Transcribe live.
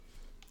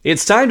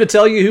It's time to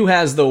tell you who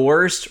has the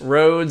worst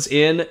roads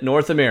in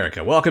North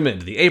America. Welcome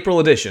into the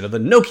April edition of the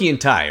Nokian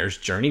Tyres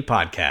Journey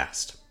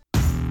Podcast.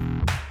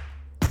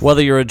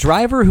 Whether you're a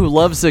driver who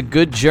loves a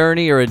good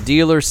journey or a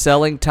dealer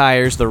selling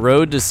tires, the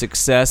road to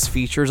success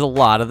features a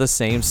lot of the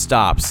same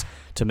stops.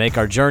 To make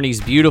our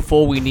journeys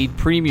beautiful, we need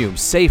premium,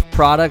 safe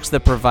products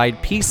that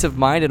provide peace of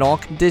mind in all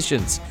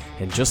conditions.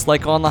 And just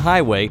like on the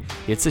highway,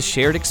 it's a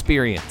shared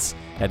experience.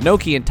 At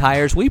Nokian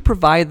Tyres, we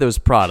provide those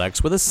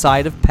products with a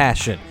side of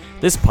passion.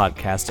 This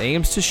podcast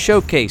aims to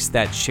showcase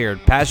that shared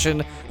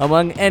passion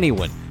among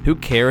anyone who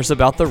cares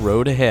about the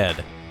road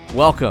ahead.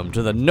 Welcome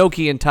to the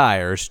Nokian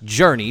Tyres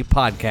Journey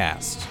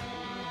Podcast.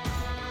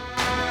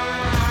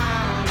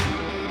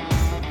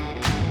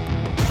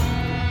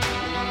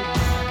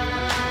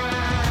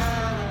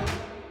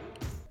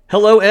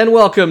 Hello and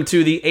welcome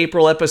to the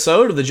April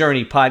episode of the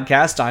Journey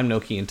Podcast. I'm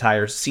Nokian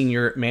Tyres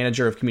Senior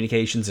Manager of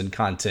Communications and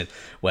Content,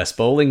 Wes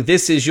Bowling.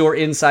 This is your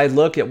inside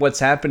look at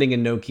what's happening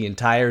in Nokian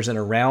Tyres and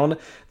around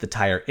the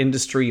tire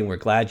industry, and we're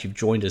glad you've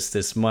joined us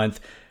this month.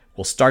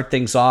 We'll start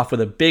things off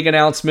with a big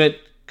announcement.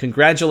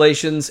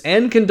 Congratulations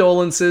and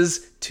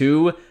condolences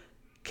to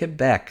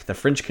Quebec, the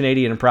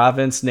French-Canadian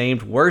province,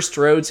 named Worst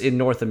Roads in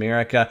North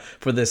America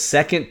for the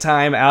second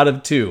time out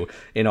of two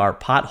in our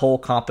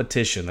pothole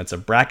competition. That's a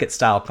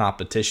bracket-style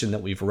competition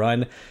that we've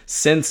run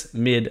since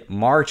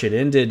mid-March. It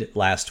ended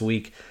last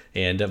week,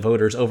 and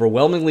voters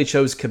overwhelmingly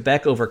chose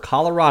Quebec over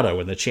Colorado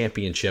in the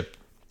championship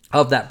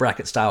of that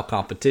bracket-style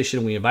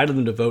competition. We invited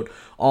them to vote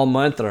all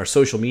month on our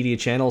social media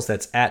channels.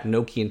 That's at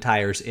Nokian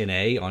Tyres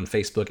NA on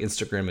Facebook,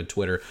 Instagram, and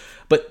Twitter.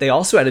 But they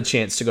also had a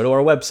chance to go to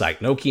our website,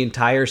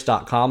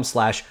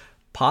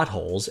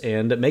 nokiantyres.com/potholes,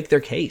 and make their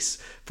case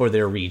for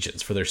their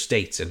regions, for their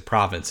states and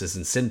provinces,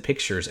 and send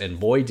pictures. And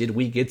boy, did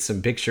we get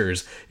some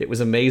pictures. It was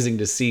amazing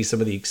to see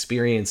some of the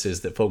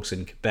experiences that folks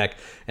in Quebec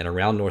and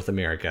around North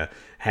America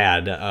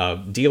had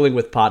dealing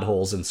with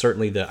potholes, and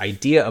certainly the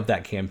idea of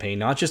that campaign,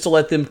 not just to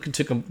let them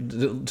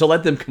to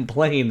let them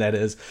complain, that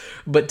is,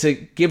 but to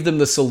give them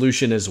the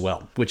solution as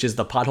well, which is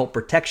the pothole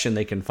protection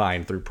they can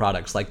find through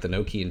products like the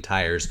Nokian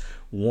Tyres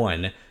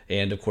One,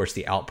 and of course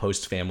the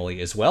Outpost family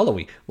as well. And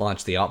we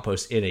launched the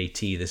Outpost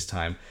NAT this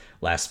time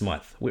last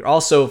month. We're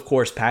also, of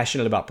course,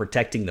 passionate about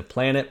protecting the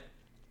planet.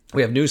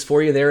 We have news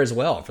for you there as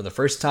well. For the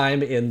first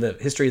time in the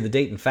history of the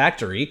Dayton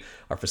factory,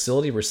 our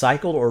facility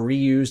recycled or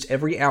reused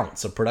every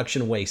ounce of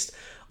production waste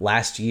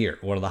last year.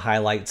 One of the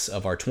highlights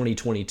of our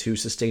 2022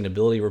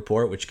 sustainability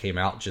report, which came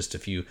out just a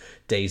few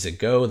days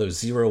ago. Those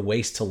zero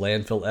waste to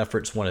landfill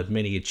efforts, one of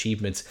many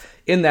achievements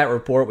in that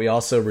report. We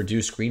also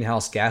reduced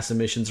greenhouse gas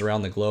emissions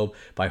around the globe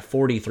by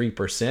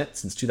 43%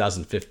 since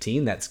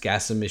 2015. That's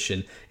gas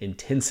emission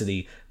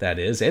intensity, that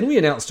is. And we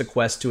announced a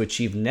quest to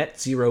achieve net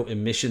zero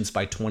emissions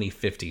by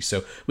 2050.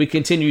 So we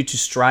continue to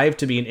strive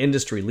to be an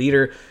industry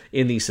leader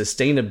in the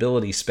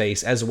sustainability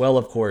space, as well,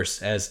 of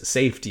course, as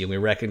safety. And we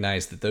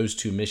recognize that those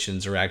two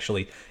missions are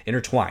actually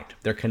intertwined.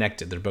 They're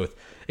connected. They're both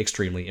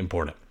extremely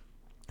important.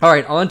 All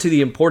right, on to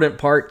the important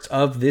part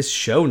of this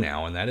show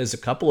now, and that is a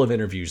couple of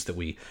interviews that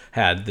we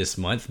had this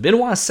month.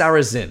 Benoit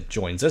Sarrazin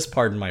joins us,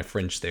 pardon my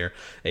French there,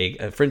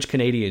 a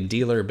French-Canadian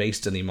dealer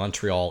based in the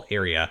Montreal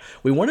area.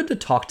 We wanted to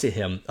talk to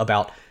him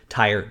about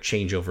tire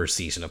changeover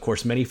season. Of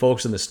course, many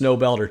folks in the snow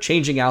belt are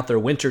changing out their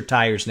winter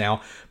tires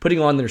now,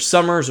 putting on their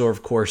summers, or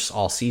of course,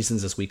 all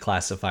seasons as we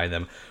classify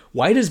them.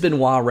 Why does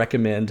Benoit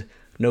recommend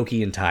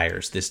Nokian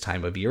Tyres this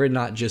time of year and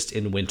not just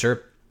in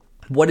winter?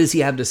 What does he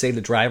have to say to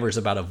drivers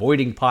about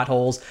avoiding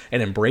potholes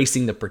and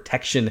embracing the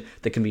protection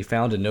that can be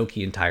found in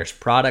Nokian Tyres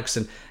products?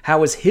 And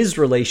how has his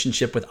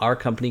relationship with our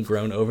company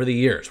grown over the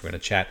years? We're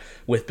going to chat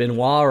with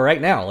Benoit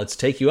right now. Let's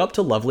take you up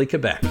to lovely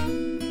Quebec.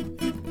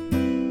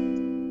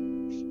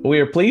 We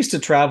are pleased to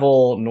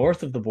travel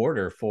north of the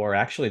border for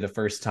actually the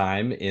first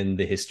time in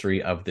the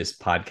history of this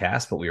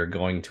podcast, but we are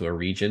going to a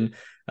region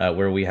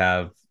where we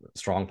have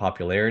strong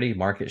popularity,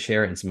 market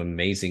share, and some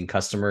amazing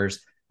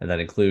customers. And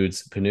that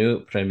includes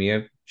Pneu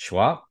Premier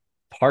Choix.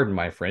 Pardon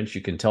my French. You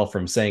can tell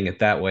from saying it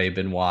that way,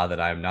 Benoit, that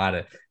I'm not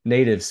a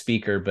native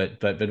speaker, but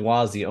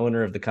Benoit is the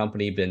owner of the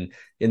company, been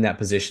in that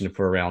position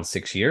for around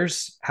 6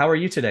 years. How are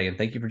you today? And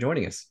thank you for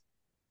joining us.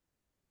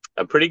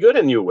 I'm pretty good,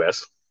 and you,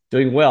 Wes?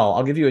 Doing well.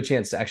 I'll give you a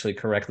chance to actually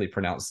correctly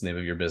pronounce the name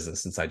of your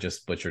business, since I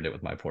just butchered it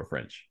with my poor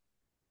French.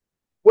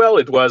 Well,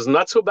 it was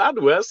not so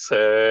bad, Wes.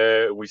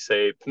 We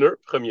say Pneu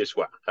Premier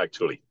Choix,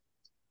 actually.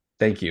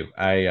 Thank you.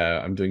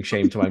 I'm doing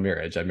shame to my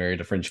marriage. I married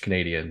a French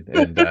Canadian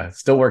and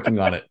still working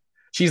on it.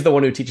 She's the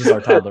one who teaches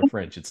our toddler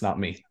French. It's not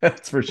me.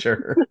 That's for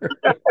sure.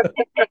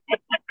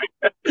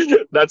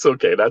 That's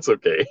okay. That's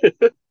okay.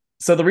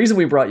 So the reason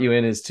we brought you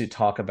in is to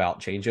talk about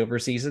changeover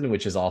season,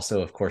 which is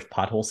also, of course,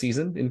 pothole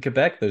season in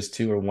Quebec. Those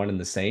two are one and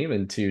the same,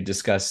 and to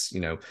discuss,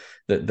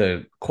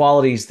 the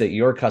qualities that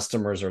your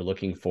customers are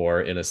looking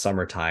for in a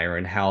summer tire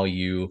and how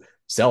you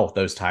sell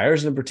those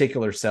tires, and in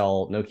particular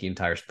sell Nokian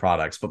Tyres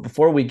products. But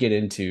before we get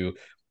into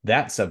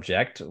that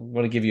subject, I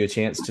want to give you a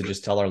chance to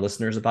just tell our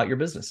listeners about your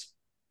business.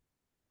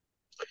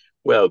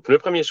 Well,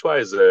 Pneu Premier Choix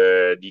is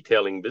a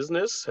detailing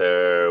business.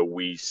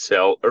 We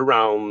sell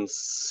around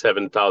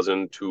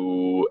 7,000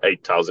 to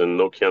 8,000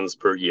 Nokians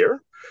per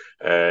year,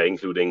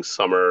 including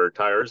summer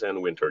tires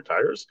and winter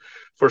tires.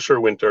 For sure,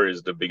 winter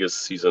is the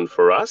biggest season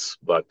for us,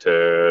 but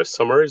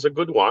summer is a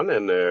good one,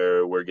 and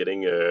we're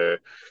getting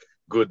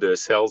good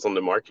sales on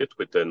the market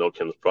with the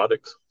Nokian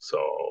products.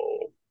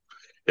 So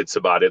it's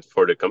about it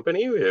for the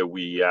company.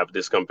 We have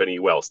this company.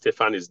 Well,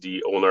 Stefan is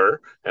the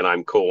owner, and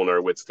I'm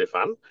co-owner with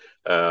Stefan.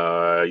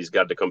 He's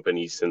got the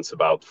company since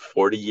about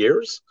 40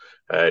 years.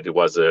 It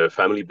was a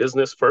family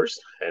business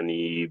first, and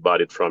he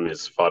bought it from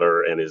his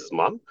father and his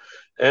mom.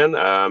 And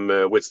I'm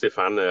with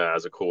Stefan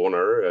as a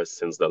co-owner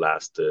since the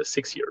last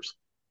 6 years.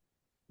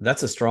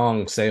 That's a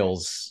strong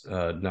sales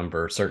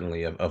number,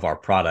 certainly of our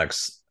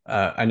products.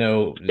 I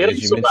know, It as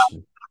ain't you so bad.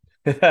 mentioned,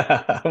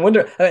 I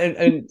wonder,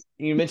 and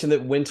you mentioned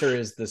that winter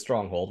is the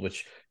stronghold,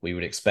 which we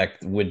would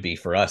expect would be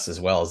for us as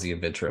well as the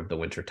inventor of the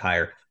winter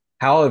tire.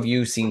 How have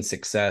you seen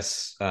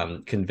success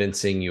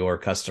convincing your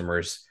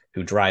customers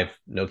who drive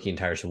Nokian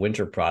Tires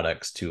winter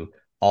products to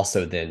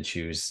also then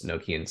choose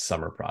Nokian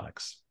summer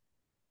products?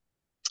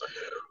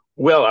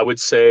 Well, I would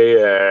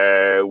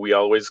say we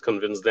always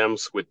convince them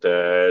with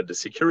the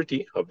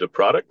security of the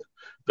product,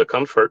 the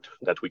comfort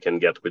that we can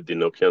get with the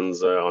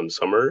Nokians on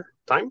summer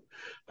time,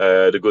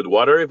 the good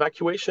water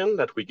evacuation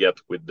that we get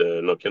with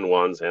the Nokian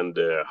ones and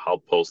the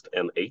Outpost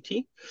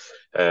N80,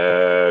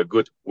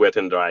 good wet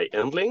and dry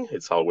handling.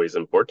 It's always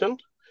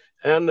important.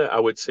 And I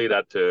would say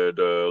that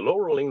the low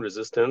rolling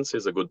resistance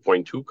is a good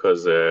point too,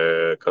 because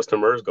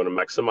customers are going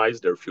to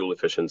maximize their fuel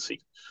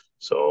efficiency.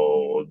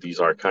 So these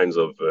are kinds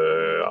of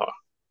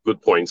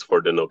good points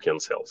for the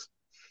Nokian sales.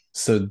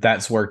 So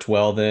that's worked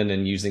well then,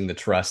 and using the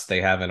trust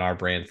they have in our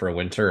brand for a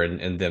winter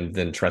and them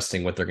then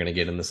trusting what they're going to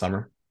get in the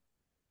summer.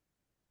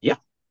 Yeah.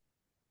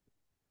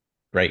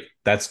 Great.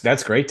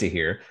 That's great to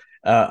hear.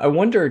 I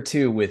wonder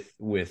too with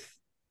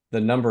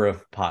the number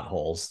of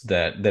potholes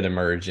that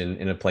emerge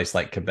in a place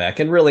like Quebec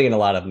and really in a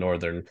lot of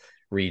northern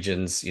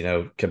regions. You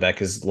know,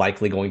 Quebec is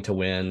likely going to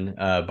win.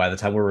 By the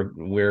time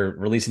we're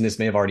releasing this,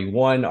 may have already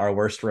won our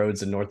worst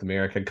roads in North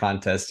America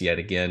contest yet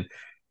again.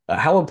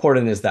 How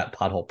important is that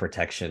pothole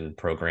protection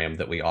program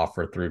that we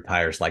offer through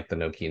tires like the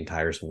Nokian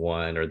Tires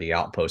One or the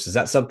Outpost? Is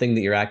that something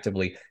that you're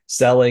actively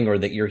selling or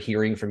that you're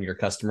hearing from your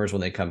customers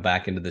when they come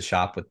back into the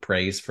shop with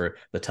praise for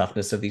the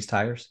toughness of these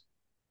tires?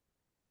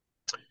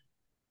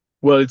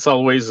 Well, it's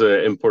always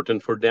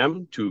important for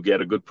them to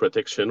get a good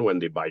protection when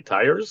they buy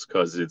tires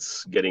because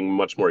it's getting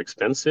much more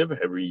expensive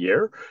every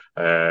year.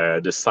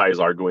 The size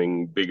are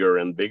going bigger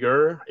and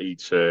bigger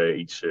each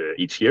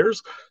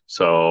years.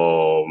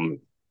 So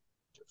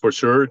for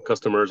sure,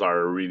 customers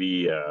are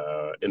really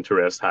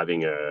interested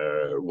having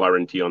a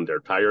warranty on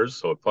their tires.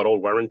 So a pothole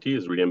warranty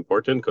is really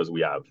important because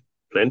we have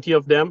plenty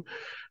of them.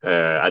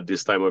 At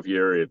this time of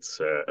year,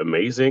 it's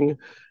amazing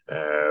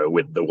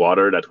with the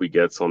water that we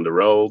get on the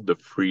road, the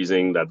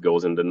freezing that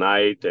goes in the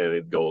night, and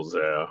it goes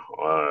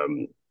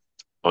on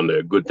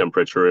a good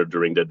temperature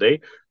during the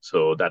day.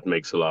 So that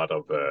makes a lot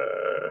of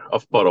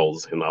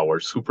potholes in our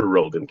super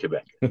road in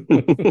Quebec.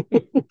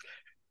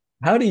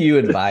 How do you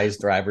advise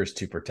drivers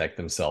to protect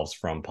themselves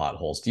from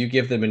potholes? Do you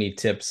give them any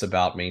tips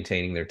about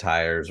maintaining their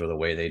tires or the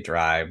way they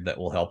drive that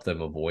will help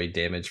them avoid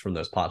damage from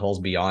those potholes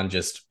beyond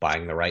just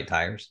buying the right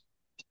tires?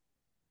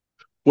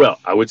 Well,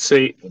 I would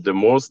say the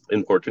most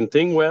important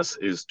thing, Wes,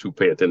 is to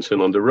pay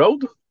attention on the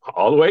road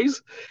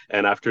always.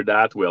 And after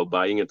that, well,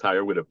 buying a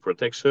tire with a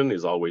protection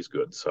is always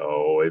good.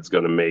 So it's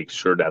going to make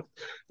sure that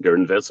their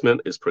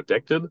investment is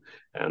protected.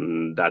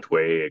 And that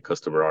way,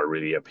 customers are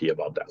really happy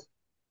about that.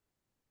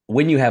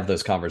 When you have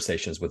those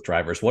conversations with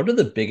drivers, what are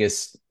the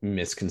biggest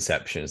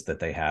misconceptions that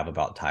they have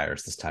about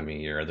tires this time of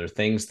year? Are there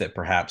things that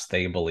perhaps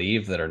they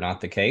believe that are not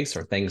the case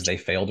or things they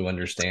fail to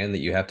understand that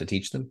you have to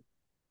teach them?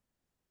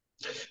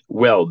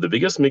 Well, the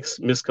biggest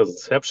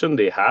misconception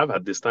they have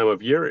at this time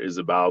of year is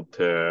about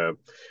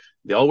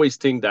they always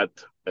think that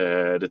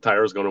the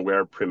tire is going to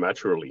wear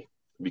prematurely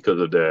because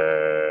of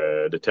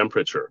the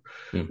temperature.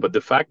 Hmm. But the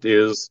fact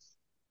is,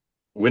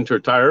 winter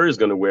tire is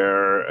going to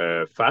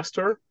wear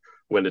faster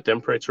when the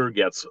temperature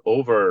gets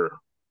over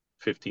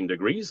 15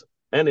 degrees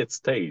and it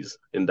stays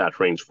in that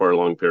range for a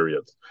long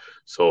period.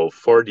 So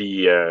for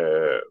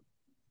the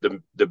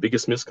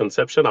biggest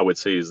misconception I would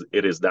say is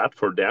it is that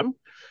for them.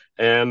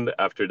 And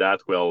after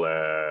that, well,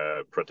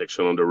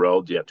 protection on the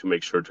road. You have to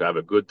make sure to have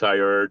a good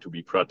tire to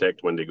be protected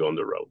when they go on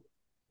the road.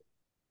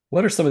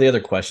 What are some of the other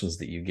questions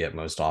that you get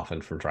most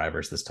often from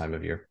drivers this time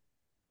of year?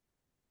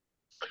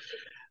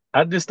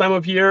 At this time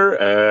of year,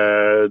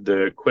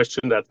 the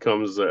question that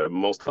comes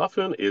most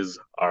often is: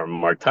 Are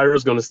my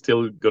tires going to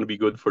still going to be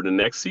good for the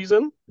next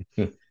season?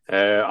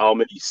 How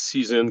many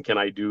season can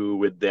I do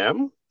with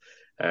them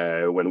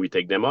when we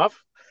take them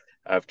off?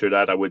 After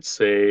that, I would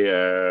say,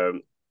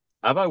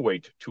 have I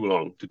waited too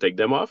long to take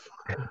them off?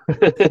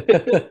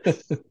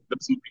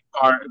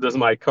 Does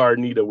my car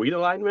need a wheel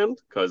alignment?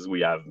 Because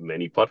we have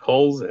many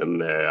potholes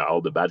and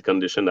all the bad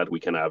condition that we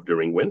can have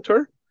during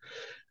winter.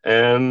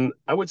 And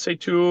I would say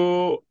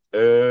too,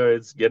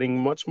 it's getting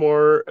much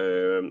more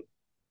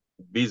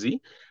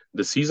busy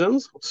the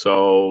seasons.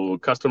 So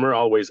customer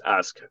always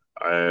ask,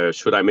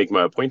 should I make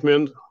my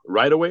appointment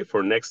right away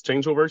for next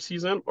changeover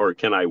season, or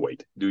can I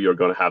wait? Do you're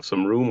gonna have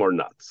some room or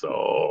not?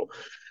 So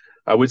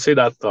I would say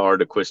that are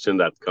the question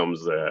that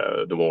comes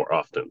the more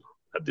often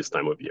at this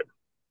time of year.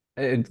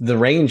 The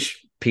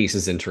range piece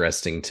is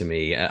interesting to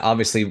me.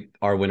 Obviously,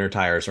 our winter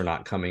tires are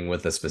not coming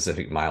with a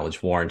specific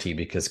mileage warranty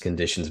because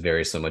conditions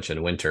vary so much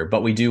in winter.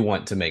 But we do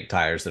want to make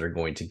tires that are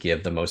going to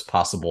give the most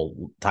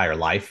possible tire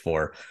life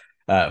for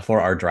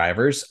our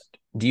drivers.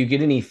 Do you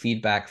get any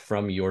feedback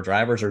from your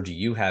drivers, or do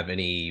you have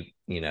any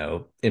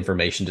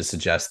information to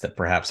suggest that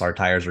perhaps our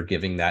tires are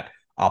giving that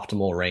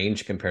optimal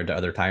range compared to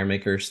other tire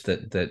makers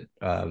that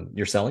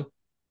you're selling?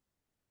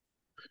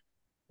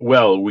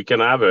 Well, we can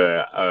have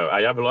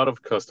I have a lot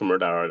of customers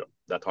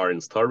that are in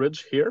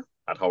storage here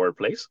at our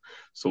place,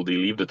 so they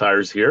leave the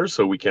tires here,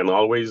 so we can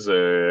always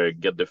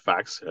get the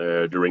facts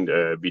during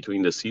the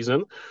between the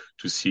season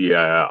to see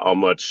how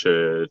much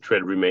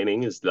tread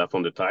remaining is left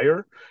on the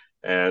tire,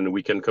 and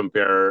we can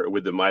compare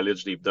with the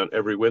mileage they've done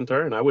every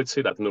winter. And I would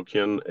say that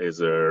Nokian is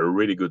a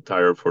really good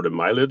tire for the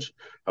mileage.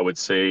 I would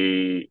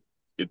say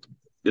it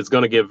it's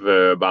going to give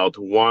about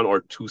 1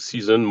 or 2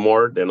 seasons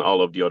more than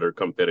all of the other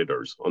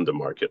competitors on the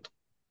market.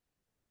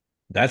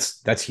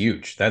 That's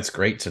huge. That's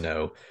great to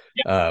know.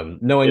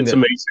 Knowing It's that,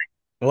 amazing.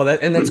 well,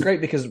 that's great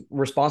because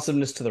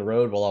responsiveness to the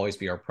road will always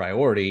be our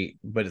priority.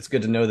 But it's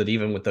good to know that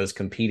even with those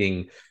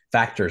competing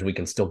factors, we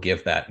can still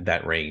give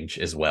that range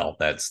as well.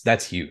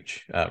 That's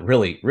huge.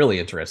 Really, really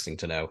interesting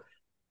to know.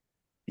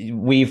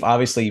 We've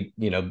obviously,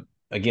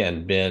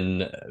 again,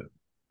 been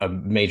a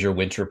major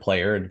winter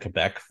player in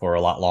Quebec for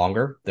a lot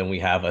longer than we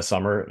have a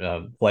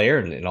summer player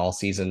and an all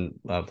season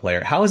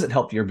player. How has it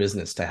helped your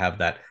business to have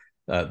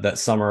that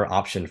summer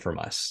option from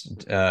us?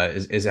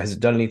 Has it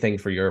done anything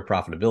for your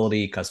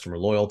profitability, customer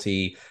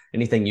loyalty,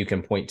 anything you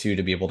can point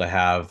to be able to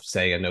have,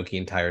 say, a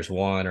Nokian Tyres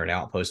One or an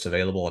Outpost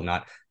available and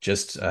not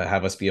just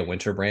have us be a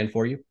winter brand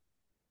for you?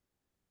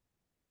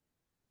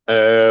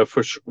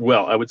 For sure.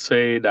 Well, I would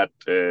say that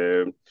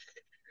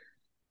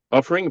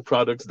offering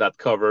products that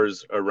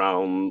covers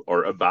around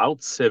or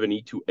about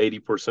 70 to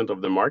 80% of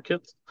the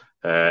market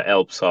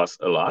helps us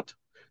a lot.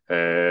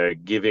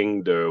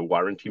 Giving the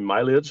warranty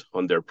mileage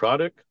on their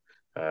product,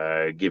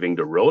 giving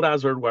the road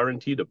hazard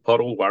warranty, the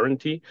puddle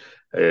warranty.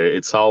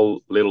 It's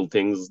all little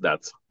things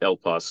that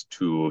help us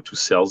to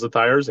sell the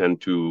tires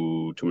and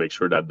to make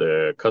sure that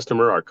the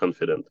customer are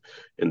confident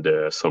in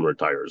the summer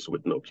tires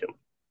with Nokian.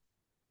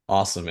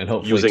 Awesome. And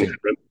hopefully Using to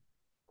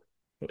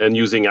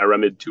using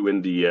aramid too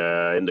in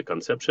the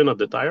conception of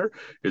the tire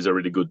is a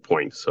really good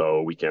point.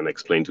 So we can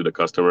explain to the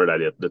customer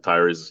that the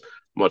tire is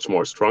much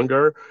more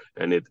stronger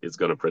and it's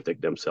going to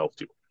protect themselves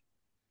too.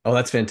 Oh,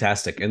 that's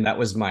fantastic. And that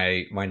was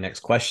my next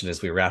question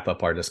as we wrap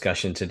up our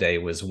discussion today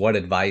was what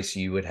advice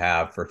you would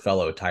have for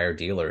fellow tire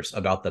dealers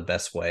about the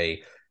best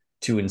way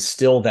to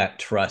instill that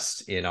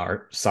trust in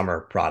our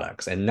summer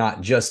products and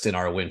not just in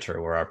our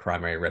winter where our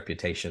primary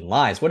reputation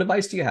lies. What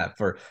advice do you have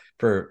for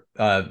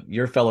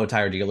your fellow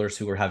tire dealers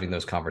who are having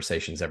those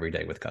conversations every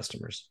day with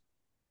customers?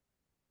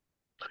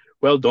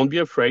 Well, don't be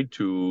afraid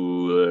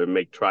to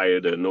try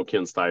the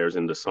Nokian tires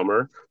in the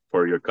summer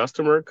for your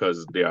customer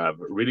because they have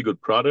really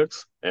good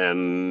products.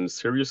 And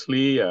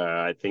seriously,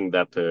 I think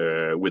that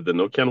with the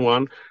Nokian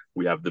one,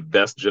 we have the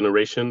best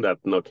generation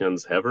that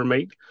Nokian's ever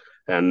made.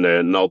 And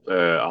not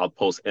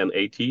Outpost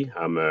N80.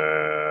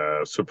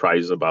 I'm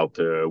surprised about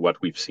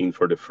what we've seen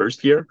for the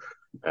first year.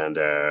 And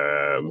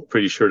I'm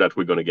pretty sure that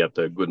we're going to get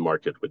a good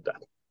market with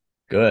that.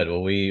 Good.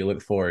 Well, we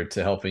look forward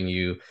to helping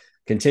you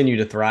continue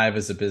to thrive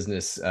as a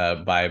business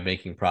by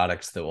making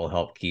products that will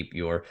help keep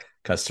your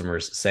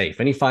customers safe.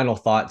 Any final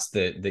thoughts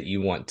that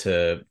you want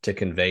to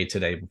convey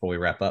today before we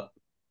wrap up?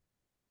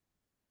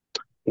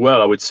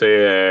 Well, I would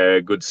say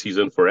a good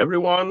season for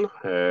everyone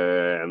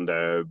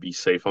and be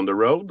safe on the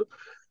road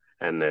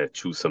and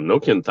choose some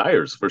Nokian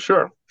tires for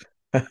sure.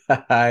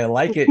 I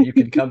like it. You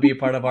can come be a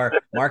part of our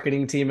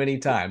marketing team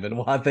anytime. And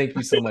Juan, thank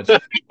you so much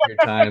for your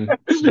time.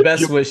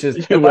 Best you, wishes.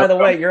 you're And by the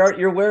way, welcome.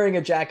 you're wearing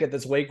a jacket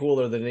that's way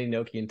cooler than any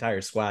Nokian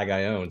Tire swag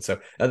I own. So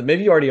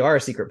maybe you already are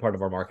a secret part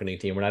of our marketing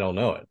team and I don't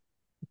know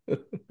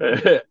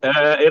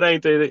It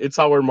ain't. It's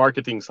our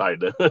marketing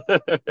side.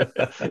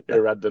 it.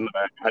 Here at the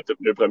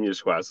Le Premier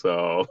Choix.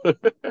 So,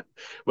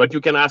 but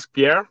you can ask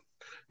Pierre.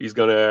 He's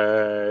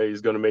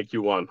gonna make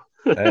you one.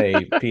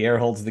 Hey, Pierre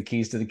holds the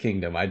keys to the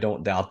kingdom. I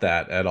don't doubt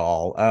that at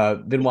all.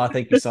 Benoit,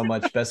 thank you so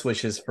much. Best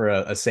wishes for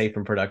a safe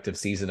and productive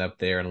season up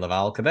there in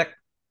Laval, Quebec.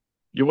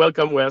 You're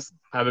welcome, Wes.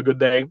 Have a good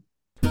day.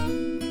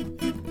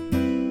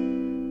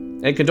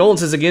 And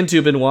condolences again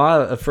to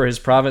Benoit for his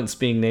province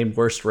being named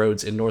worst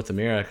roads in North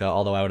America,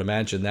 although I would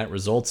imagine that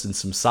results in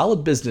some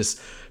solid business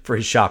for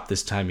his shop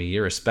this time of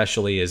year,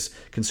 especially as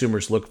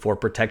consumers look for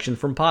protection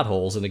from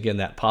potholes. And again,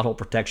 that pothole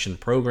protection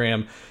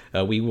program,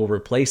 we will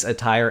replace a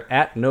tire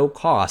at no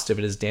cost if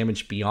it is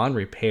damaged beyond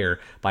repair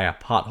by a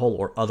pothole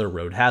or other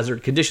road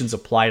hazard. Conditions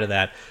apply to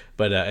that,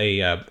 but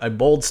a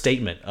bold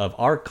statement of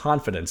our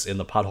confidence in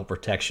the pothole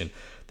protection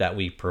that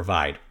we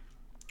provide.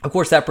 Of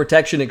course, that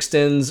protection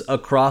extends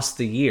across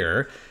the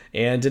year,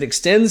 and it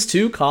extends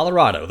to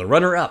Colorado, the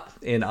runner-up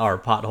in our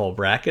pothole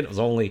bracket. It was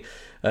only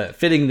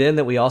fitting then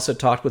that we also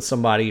talked with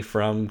somebody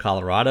from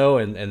Colorado,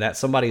 and that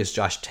somebody is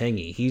Josh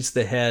Tenge. He's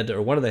the head,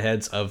 or one of the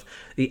heads, of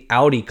the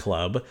Audi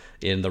Club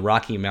in the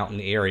Rocky Mountain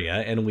area,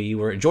 and we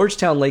were at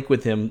Georgetown Lake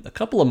with him a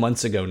couple of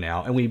months ago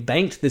now, and we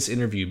banked this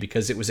interview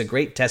because it was a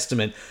great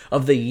testament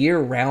of the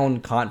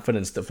year-round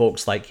confidence that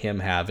folks like him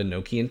have in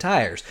Nokian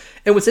Tyres.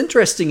 And what's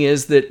interesting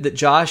is that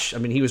Josh, I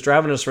mean, he was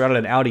driving us around in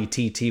an Audi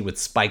TT with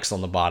spikes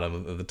on the bottom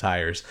of the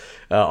tires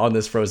on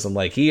this frozen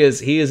lake. He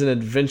is an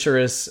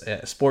adventurous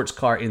sports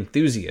car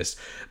enthusiast,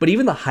 but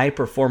even the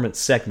high-performance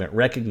segment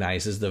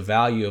recognizes the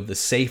value of the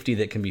safety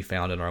that can be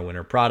found in our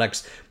winter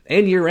products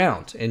and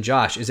year-round. And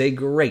Josh is a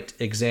great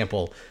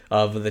example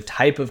of the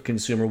type of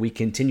consumer we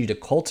continue to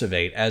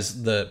cultivate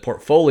as the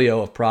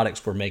portfolio of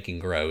products we're making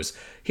grows.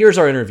 Here's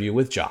our interview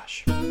with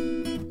Josh.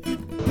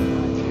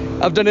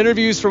 I've done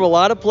interviews from a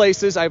lot of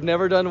places. I've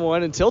never done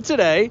one until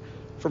today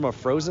from a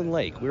frozen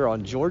lake. We're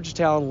on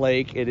Georgetown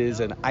Lake. It is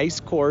an ice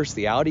course.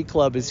 The Audi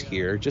Club is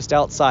here, just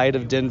outside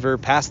of Denver,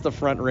 past the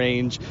Front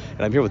Range.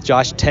 And I'm here with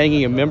Josh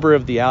Tenge, a member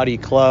of the Audi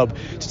Club,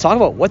 to talk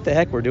about what the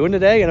heck we're doing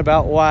today and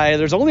about why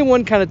there's only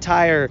one kind of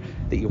tire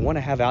that you want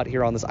to have out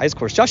here on this ice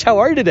course. Josh, how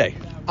are you today?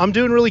 I'm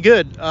doing really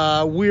good.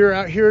 We're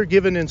out here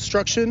giving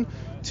instruction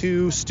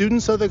to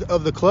students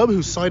of the club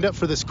who signed up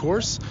for this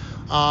course.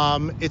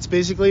 It's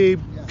basically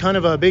kind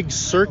of a big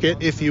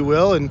circuit, if you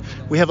will, and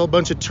we have a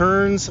bunch of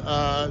turns,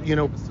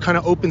 kind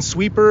of open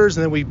sweepers,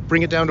 and then we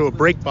bring it down to a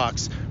brake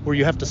box where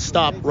you have to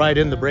stop right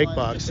in the brake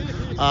box.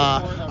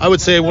 I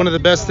would say one of the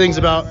best things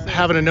about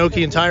having a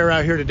Nokian tire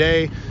out here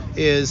today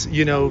is,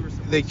 you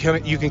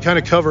can kind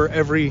of cover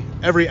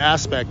every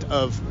aspect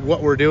of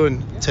what we're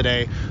doing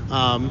today.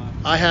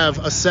 I have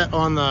a set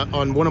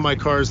on one of my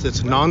cars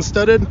that's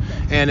non-studded,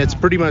 and it's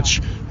pretty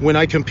much, when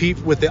I compete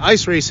with the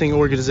ice racing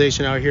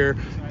organization out here,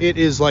 it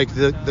is like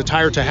the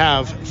tire to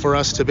have for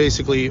us to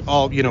basically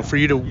for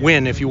you to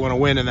win if you want to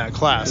win in that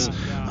class.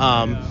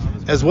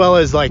 As well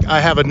as, like, I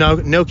have a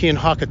Nokian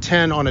Haka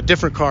 10 on a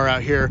different car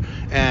out here,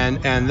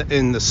 and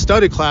in the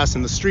studded class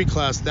and the street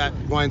class, that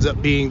winds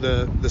up being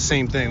the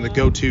same thing, the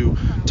go-to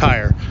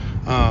tire.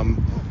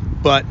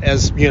 But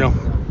as you know,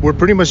 we're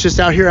pretty much just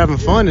out here having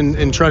fun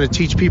and trying to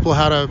teach people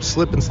how to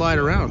slip and slide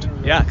around.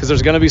 Yeah, because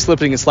there's going to be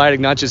slipping and sliding,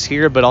 not just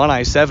here, but on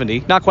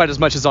I-70. Not quite as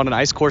much as on an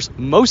ice course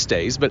most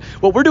days, but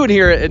what we're doing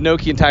here at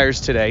Nokian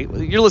Tyres today,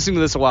 you're listening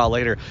to this a while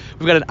later,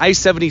 we've got an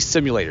I-70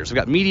 simulators. We've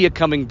got media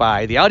coming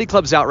by. The Audi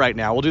Club's out right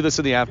now. We'll do this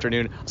in the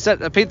afternoon.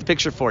 Paint the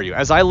picture for you.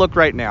 As I look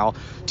right now,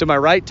 to my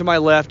right, to my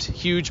left,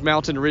 huge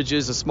mountain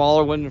ridges, a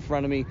smaller one in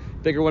front of me,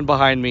 bigger one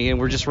behind me, and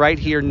we're just right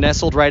here,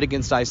 nestled right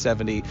against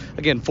I-70.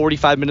 Again,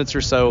 45 minutes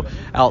or so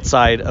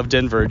outside of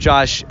Denver.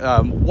 Josh,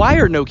 why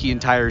are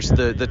Nokian tires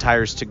the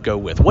tires to go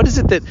with? What is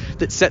it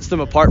that sets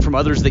them apart from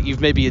others that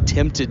you've maybe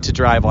attempted to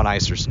drive on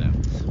ice or snow?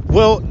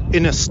 Well,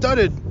 in the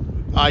studded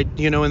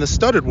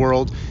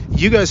world,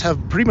 you guys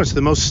have pretty much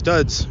the most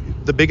studs,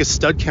 the biggest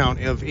stud count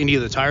of any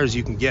of the tires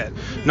you can get.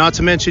 Not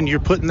to mention, you're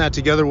putting that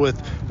together with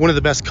one of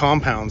the best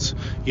compounds.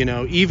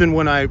 Even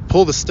when I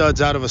pull the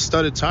studs out of a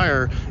studded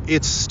tire,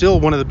 it's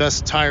still one of the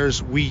best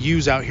tires we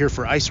use out here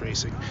for ice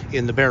racing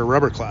in the bare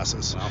rubber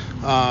classes.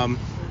 Wow.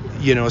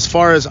 As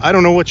far as, I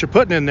don't know what you're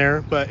putting in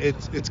there, but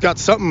it's got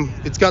something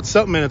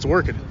and it's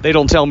working. They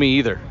don't tell me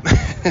either.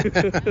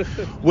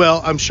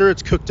 Well, I'm sure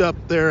it's cooked up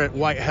there at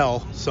White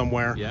Hell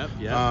somewhere. Yep.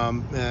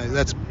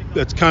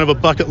 That's kind of a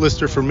bucket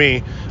lister for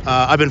me.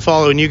 I've been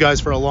following you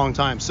guys for a long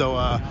time, so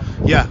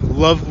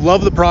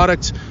love the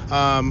product.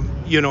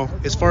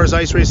 As far as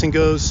ice racing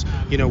goes,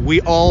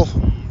 we all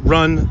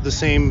run the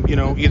same,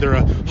 either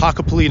a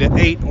Haka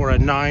 8 or a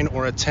 9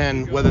 or a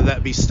 10, whether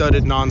that be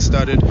studded,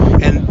 non-studded.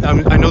 And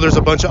I know there's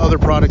a bunch of other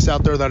products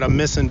out there that I'm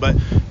missing, but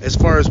as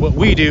far as what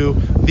we do,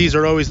 these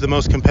are always the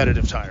most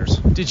competitive tires.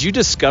 Did you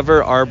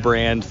discover our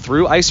brand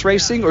through ice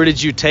racing, or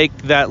did you take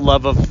that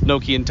love of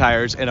Nokian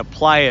tires and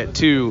apply it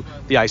to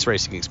the ice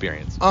racing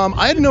experience?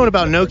 I had known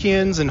about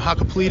Nokians and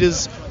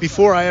Hakaplitas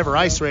before I ever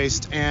ice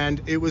raced,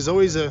 and it was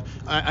always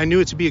I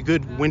knew it to be a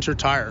good winter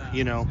tire,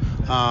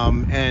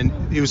 and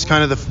it was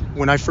kind of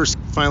when I first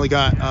finally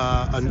got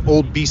an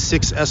old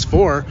B6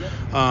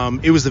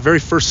 S4, it was the very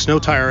first snow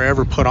tire I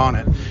ever put on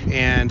it.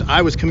 And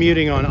I was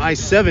commuting on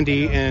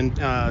I-70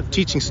 and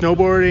teaching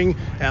snowboarding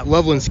at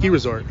Loveland Ski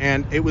Resort.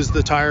 And it was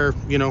the tire,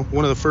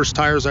 one of the first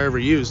tires I ever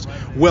used,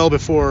 well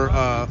before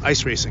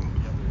ice racing.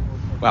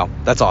 Wow,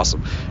 that's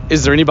awesome.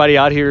 Is there anybody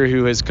out here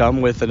who has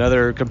come with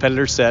another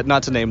competitor set,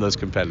 not to name those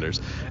competitors,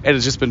 and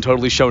has just been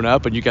totally shown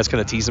up and you guys kind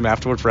of tease them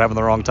afterward for having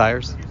the wrong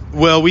tires?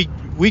 Well, we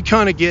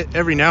kind of get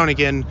every now and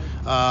again,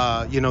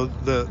 I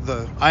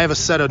have a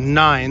set of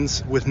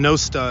 9s with no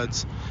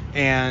studs,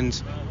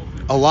 and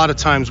a lot of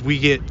times we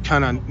get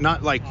kind of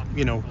not like,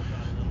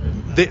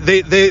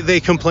 they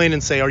complain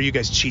and say, are you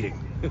guys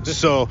cheating?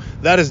 So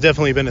that has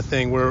definitely been a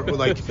thing where,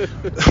 like,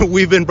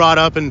 we've been brought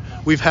up and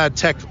we've had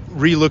tech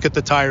relook at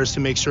the tires to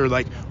make sure,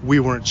 like, we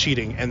weren't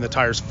cheating and the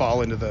tires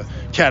fall into the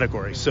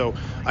category. So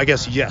I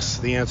guess yes,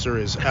 the answer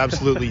is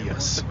absolutely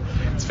yes.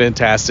 It's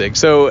fantastic.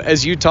 So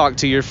as you talk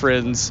to your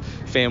friends,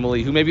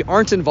 family who maybe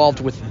aren't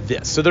involved with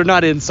this, so they're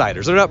not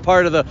insiders, they're not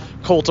part of the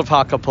cult of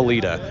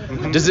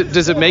Hacapolita,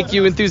 does it make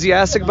you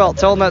enthusiastic about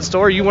telling that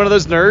story? Are you one of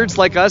those nerds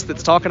like us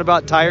that's talking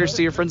about tires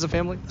to your friends and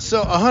family?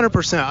 So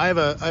 100%. I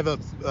have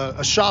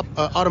a shop,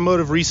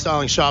 automotive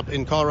restyling shop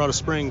in Colorado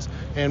Springs,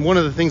 and one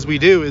of the things we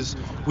do is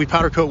we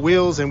powder coat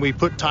wheels and we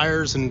put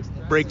tires and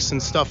brakes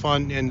and stuff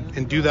on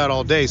and do that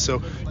all day.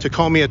 So to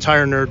call me a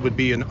tire nerd would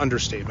be an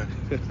understatement.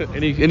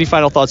 Any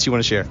final thoughts you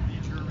want to share?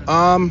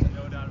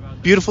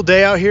 Beautiful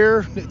day out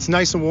here. It's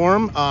nice and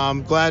warm.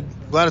 Glad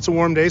it's a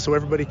warm day so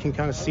everybody can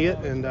kind of see it,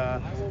 and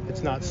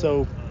it's not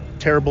so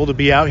terrible to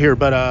be out here.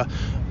 But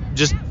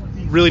just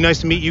really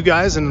nice to meet you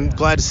guys, and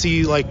glad to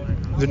see like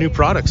the new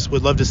products.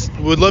 Would love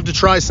to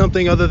try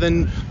something other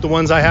than the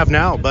ones I have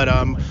now. But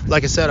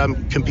like I said,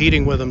 I'm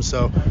competing with them,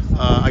 so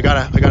I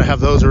gotta have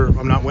those or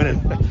I'm not winning.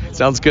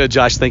 Sounds good,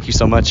 Josh. Thank you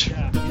so much.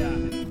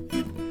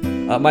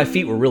 My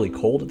feet were really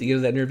cold at the end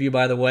of that interview,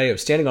 by the way. I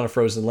was standing on a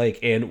frozen lake,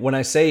 and when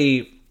I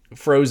say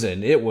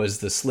frozen, it was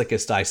the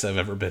slickest ice I've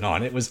ever been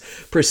on. It was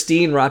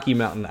pristine Rocky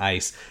Mountain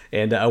ice,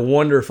 and a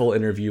wonderful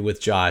interview with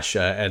Josh,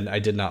 and I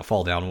did not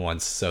fall down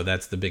once, so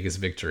that's the biggest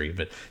victory.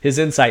 But his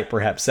insight,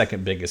 perhaps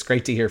second biggest.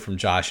 Great to hear from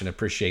Josh and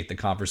appreciate the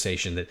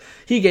conversation that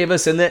he gave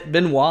us and that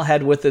Benoit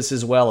had with us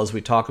as well as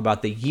we talk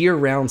about the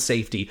year-round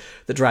safety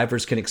that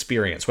drivers can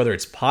experience, whether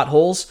it's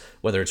potholes,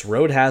 whether it's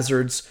road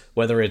hazards,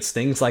 whether it's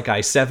things like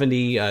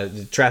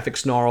I-70, traffic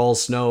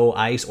snarls, snow,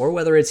 ice, or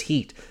whether it's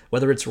heat,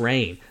 whether it's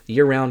rain,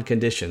 year-round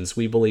conditions.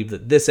 We believe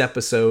that this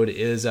episode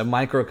is a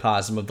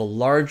microcosm of the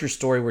larger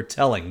story we're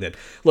telling that,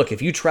 look,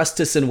 if you trust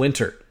us in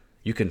winter,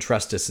 you can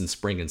trust us in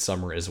spring and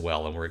summer as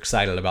well. And we're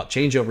excited about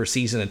changeover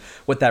season and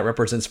what that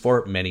represents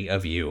for many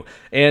of you.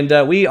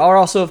 And we are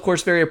also, of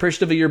course, very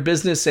appreciative of your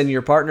business and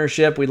your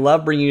partnership. We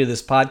love bringing you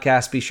this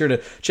podcast. Be sure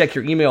to check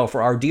your email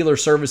for our dealer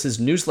services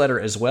newsletter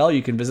as well.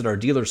 You can visit our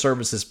dealer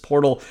services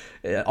portal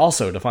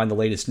also to find the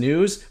latest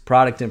news,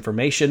 product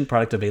information,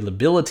 product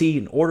availability,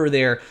 and order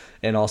there,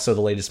 and also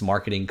the latest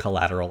marketing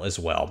collateral as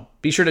well.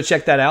 Be sure to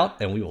check that out,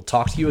 and we will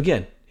talk to you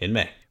again in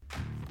May.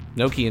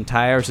 Nokian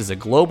Tyres is a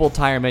global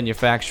tire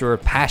manufacturer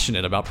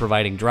passionate about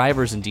providing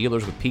drivers and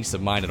dealers with peace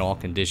of mind in all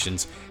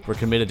conditions. We're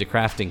committed to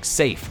crafting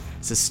safe,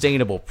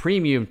 sustainable,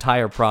 premium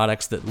tire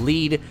products that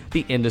lead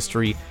the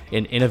industry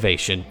in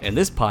innovation. And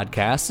this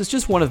podcast is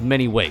just one of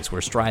many ways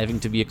we're striving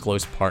to be a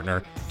close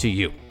partner to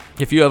you.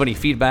 If you have any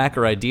feedback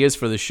or ideas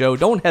for the show,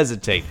 don't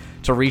hesitate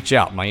to reach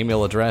out. My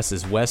email address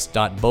is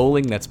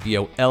wes.bowling, that's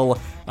BOLING,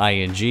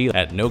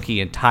 at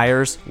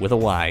NokianTires with a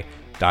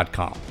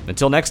Y.com.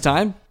 Until next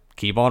time,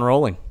 keep on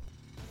rolling.